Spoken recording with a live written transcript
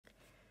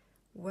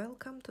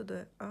Welcome to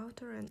the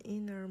outer and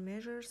inner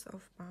measures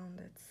of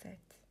bounded set.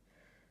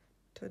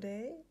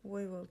 Today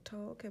we will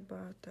talk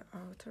about the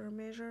outer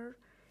measure,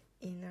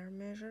 inner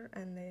measure,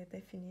 and their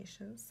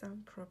definition,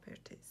 some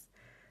properties.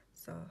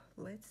 So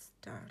let's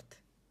start.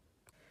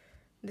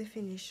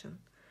 Definition.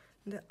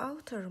 The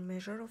outer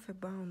measure of a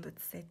bounded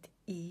set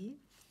E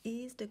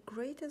is the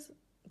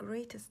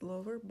greatest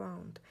lower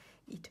bound.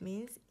 It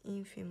means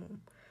infimum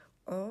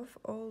of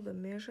all the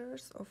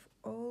measures of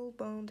all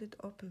bounded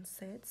open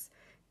sets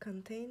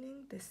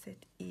containing the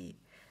set E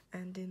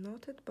and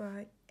denoted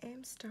by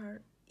M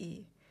star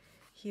E.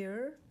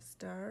 Here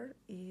star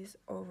is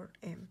over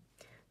M.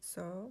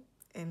 So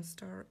M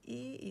star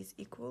E is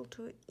equal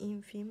to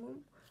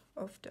infimum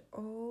of the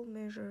all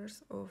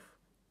measures of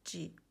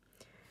G.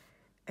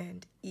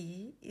 And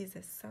E is a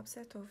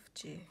subset of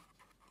G.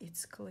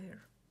 It's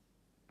clear.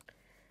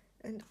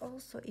 And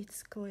also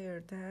it's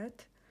clear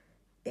that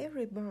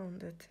every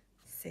bounded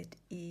set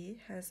E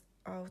has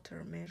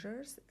outer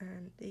measures,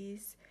 and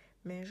this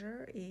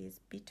measure is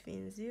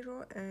between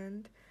 0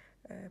 and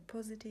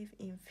positive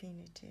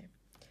infinity.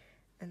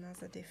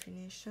 Another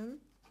definition.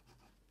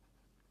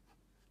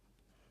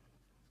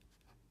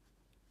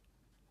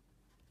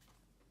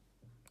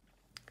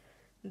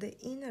 The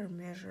inner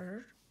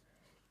measure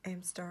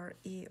M star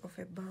E of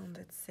a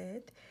bounded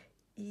set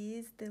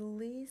is the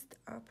least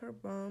upper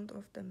bound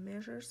of the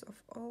measures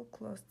of all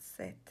closed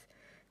set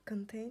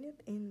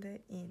contained in the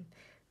in.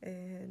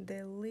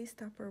 The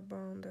least upper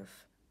bound of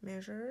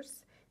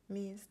measures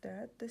means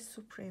that the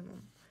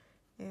supremum.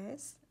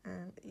 Yes,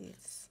 and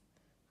it's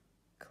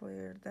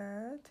clear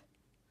that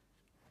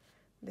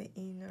the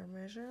inner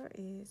measure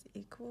is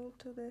equal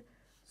to the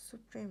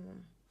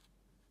supremum.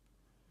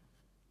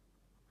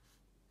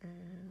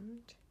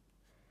 And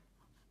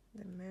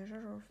the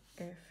measure of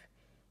F.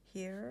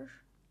 Here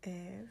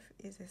F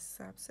is a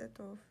subset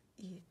of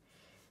E,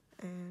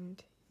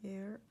 and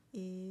here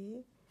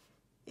E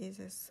is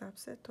a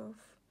subset of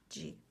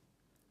G.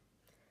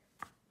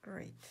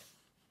 Great.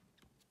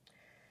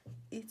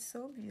 It's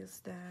obvious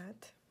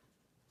that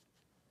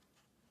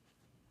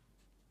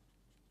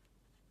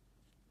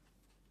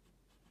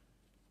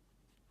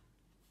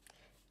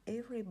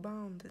every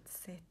bounded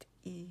set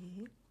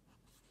E,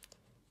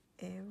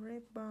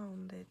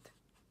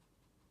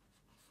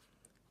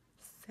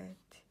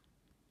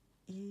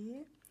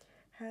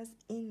 has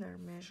inner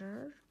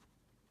measure,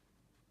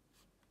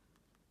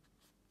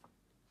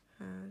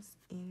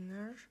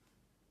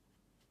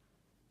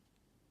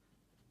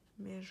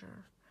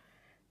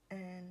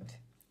 and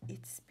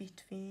it's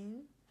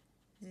between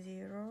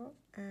 0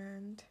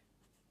 and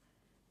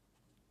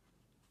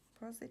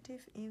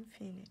positive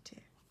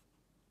infinity.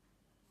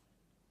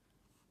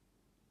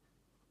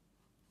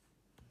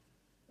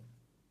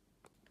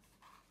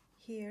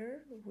 Here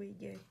we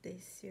get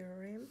this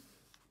theorem.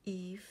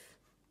 If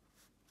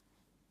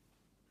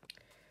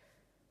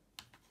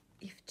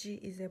G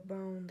is a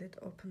bounded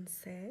open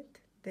set,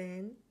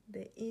 then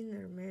the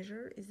inner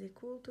measure is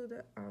equal to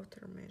the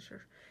outer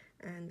measure,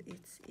 and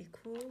it's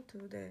equal to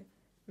the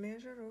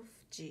measure of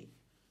G.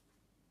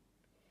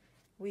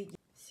 We get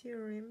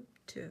theorem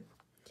 2.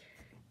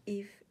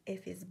 If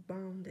F is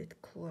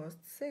bounded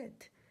closed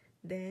set,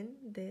 then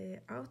the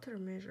outer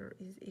measure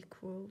is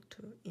equal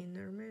to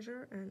inner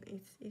measure, and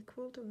it's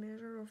equal to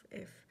measure of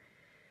F.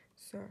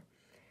 So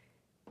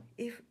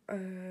if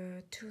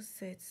two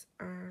sets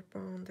are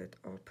bounded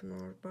open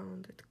or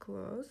bounded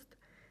closed,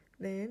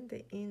 then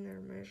the inner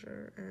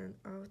measure and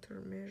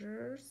outer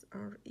measures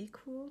are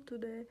equal to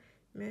the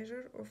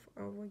measure of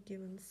our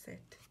given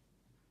set.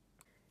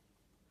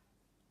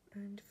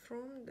 And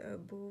from the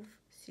above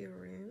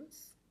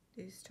theorems,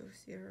 these two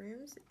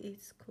theorems,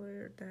 it's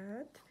clear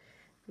that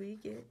we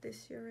get the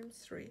theorem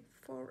 3.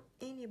 For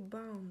any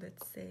bounded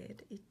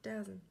set, it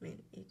doesn't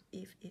mean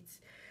if it's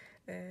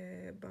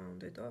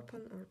bounded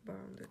open or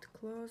bounded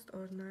closed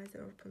or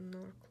neither open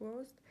nor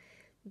closed,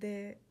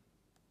 the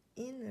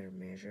inner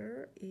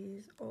measure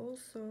is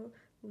also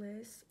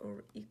less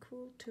or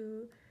equal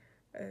to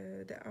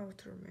the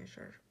outer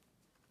measure.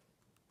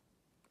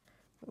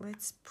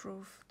 Let's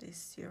prove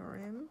this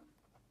theorem.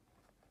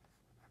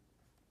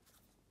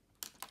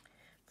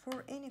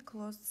 For any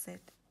closed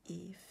set,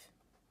 if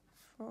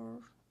for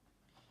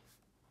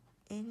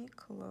any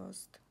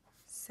closed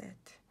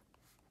set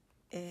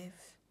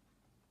F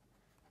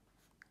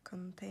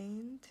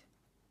contained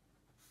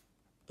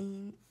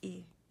in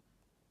E,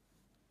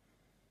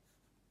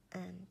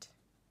 and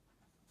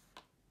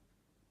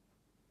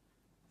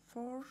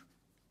for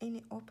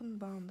any open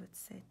bounded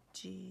set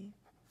G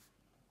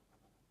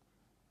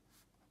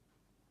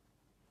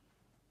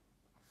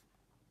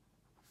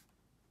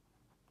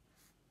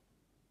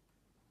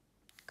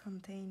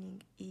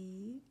containing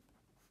E,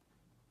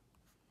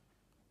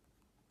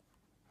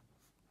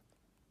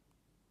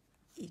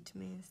 it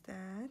means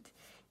that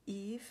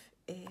if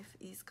F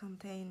is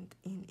contained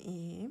in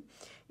E,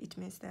 it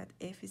means that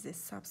F is a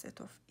subset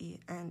of E,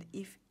 and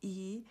if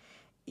E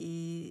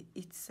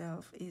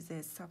itself is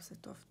a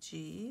subset of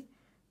G,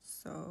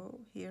 so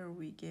here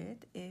we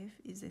get F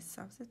is a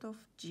subset of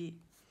G.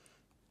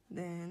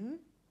 Then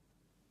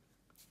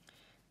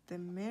the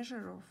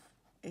measure of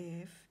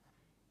f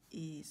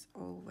is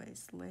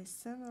always less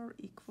than or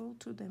equal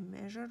to the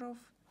measure of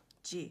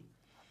g.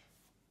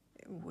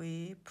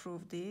 We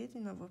proved it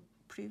in our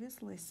previous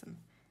lesson.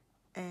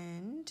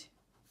 And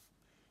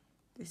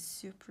the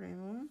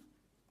supremum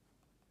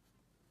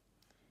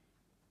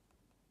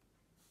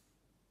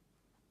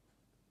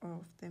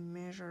of the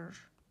measure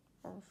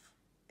of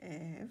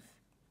f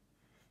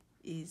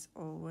is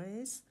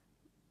always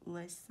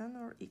less than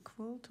or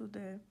equal to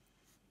the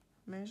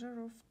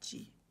measure of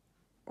g,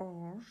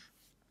 or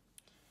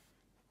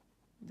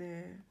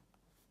the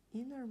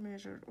inner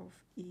measure of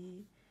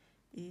e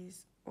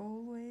is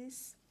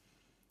always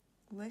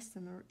less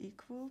than or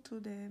equal to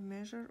the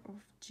measure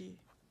of g.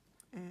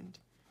 And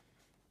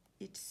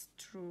it's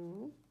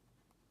true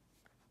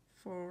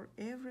for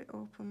every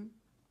open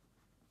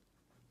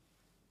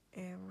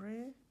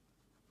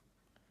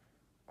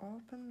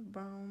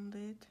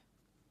bounded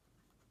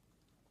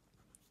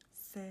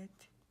set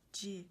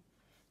G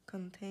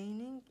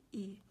containing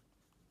E.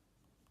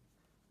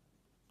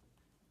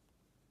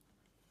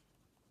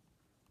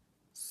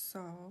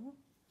 So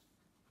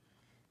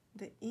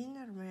the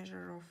inner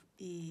measure of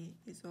E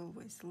is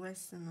always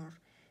less than or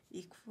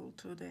equal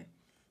to the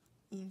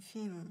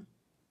infimum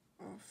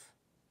of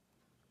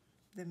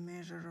the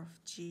measure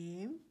of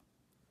G,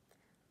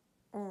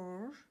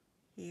 or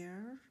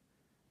here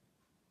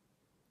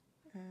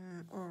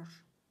or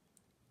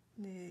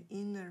the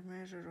inner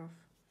measure of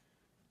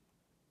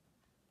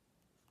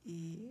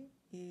E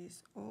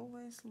is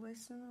always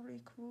less than or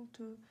equal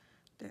to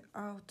the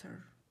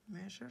outer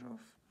measure of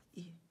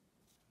E.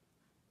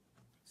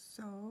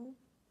 So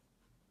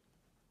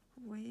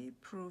we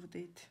proved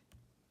it.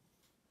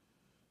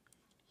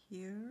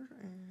 Here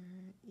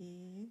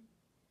E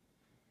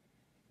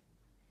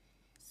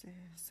is a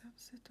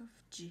subset of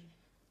G.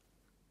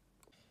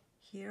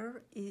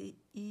 Here E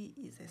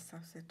is a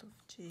subset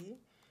of G.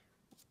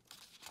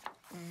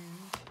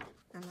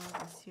 And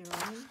another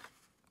theorem.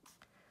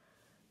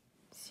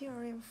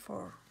 Theorem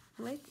 4.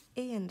 Let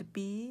A and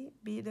B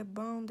be the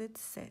bounded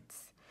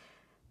sets.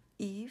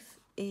 If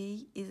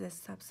A is a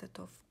subset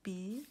of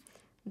B,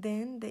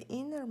 then the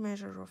inner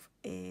measure of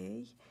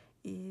A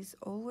is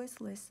always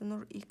less than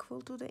or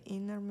equal to the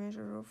inner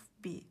measure of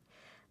B.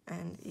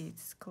 And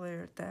it's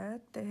clear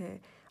that the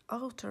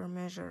outer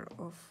measure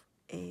of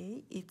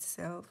A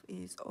itself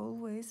is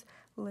always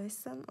less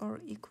than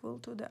or equal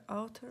to the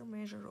outer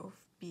measure of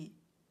B.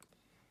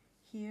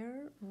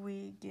 Here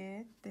we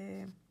get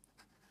the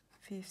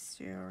fifth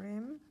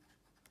theorem,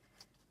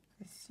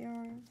 the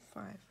theorem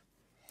 5.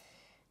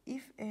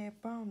 If a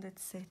bounded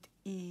set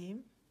E,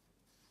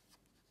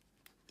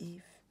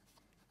 if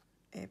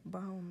a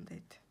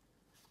bounded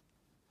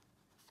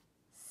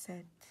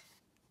set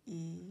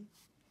E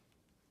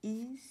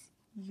is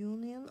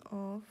union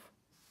of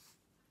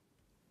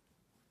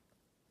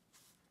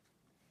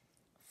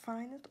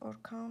finite or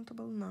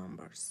countable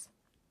numbers,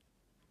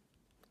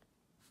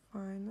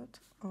 finite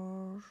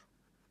or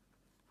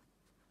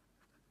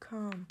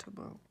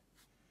countable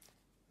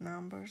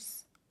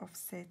numbers of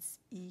sets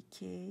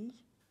EK,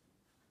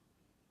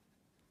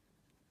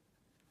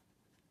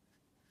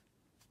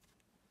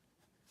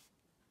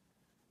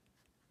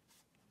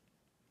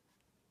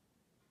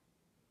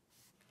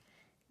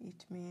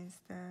 it means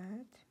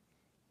that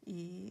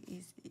E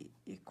is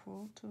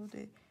equal to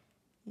the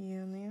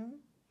union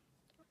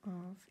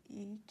of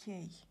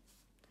EK.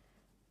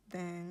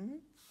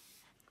 Then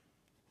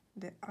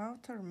the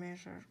outer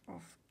measure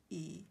of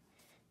E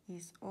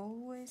is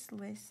always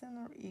less than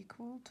or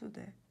equal to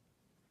the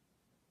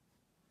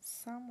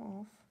sum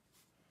of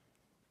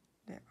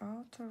the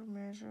outer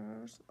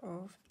measures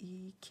of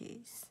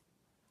EKs.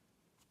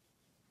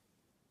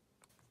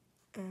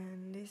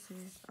 And this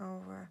is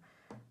our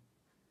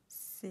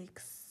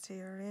sixth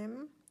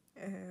theorem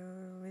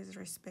with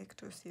respect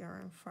to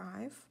theorem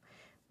 5.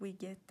 We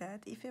get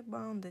that if a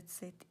bounded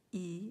set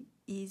E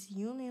is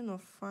union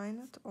of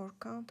finite or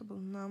countable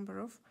number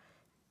of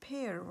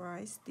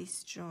pairwise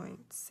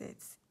disjoint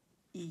sets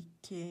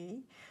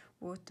EK,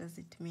 what does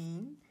it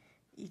mean?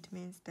 It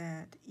means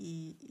that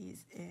E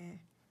is a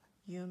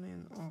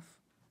union of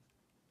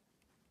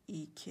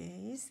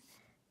EKs,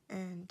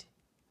 and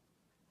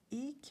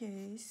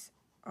EKs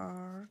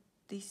are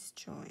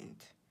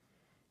disjoint.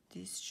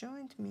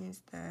 Disjoint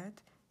means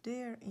that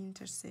their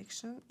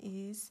intersection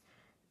is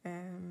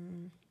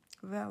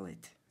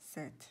valid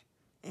set,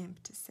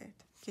 empty set.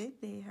 Okay,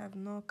 they have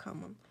no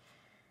common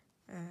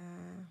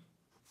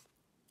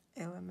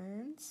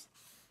elements.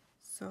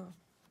 So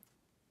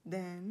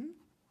then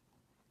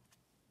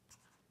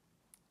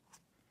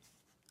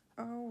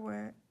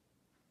our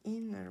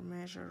inner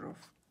measure of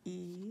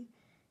E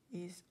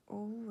is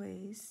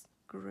always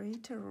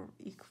greater or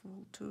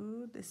equal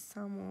to the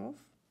sum of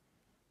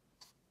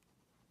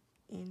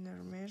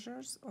inner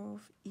measures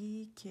of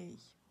EK.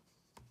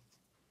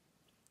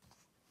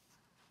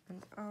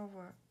 And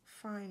our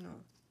final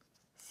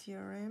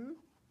theorem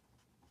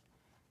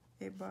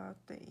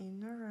about the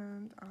inner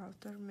and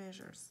outer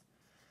measures.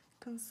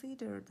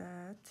 Consider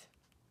that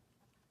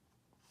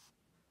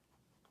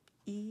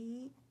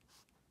E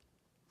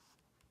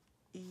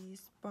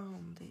is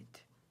bounded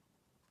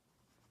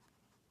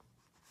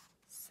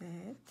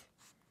set,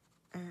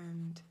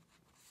 and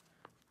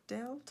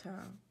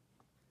delta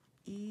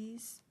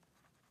is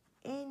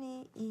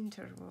any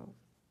interval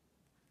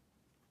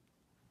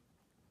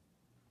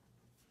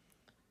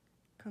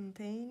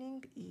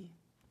containing E.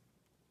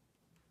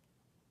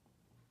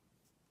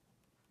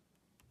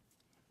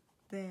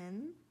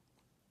 Then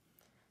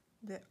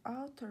the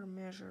outer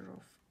measure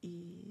of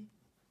E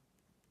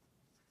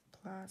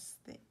plus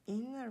the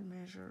inner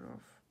measure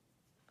of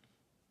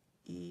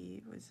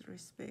E with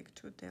respect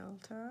to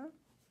delta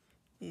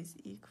is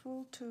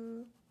equal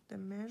to the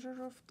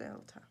measure of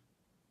delta.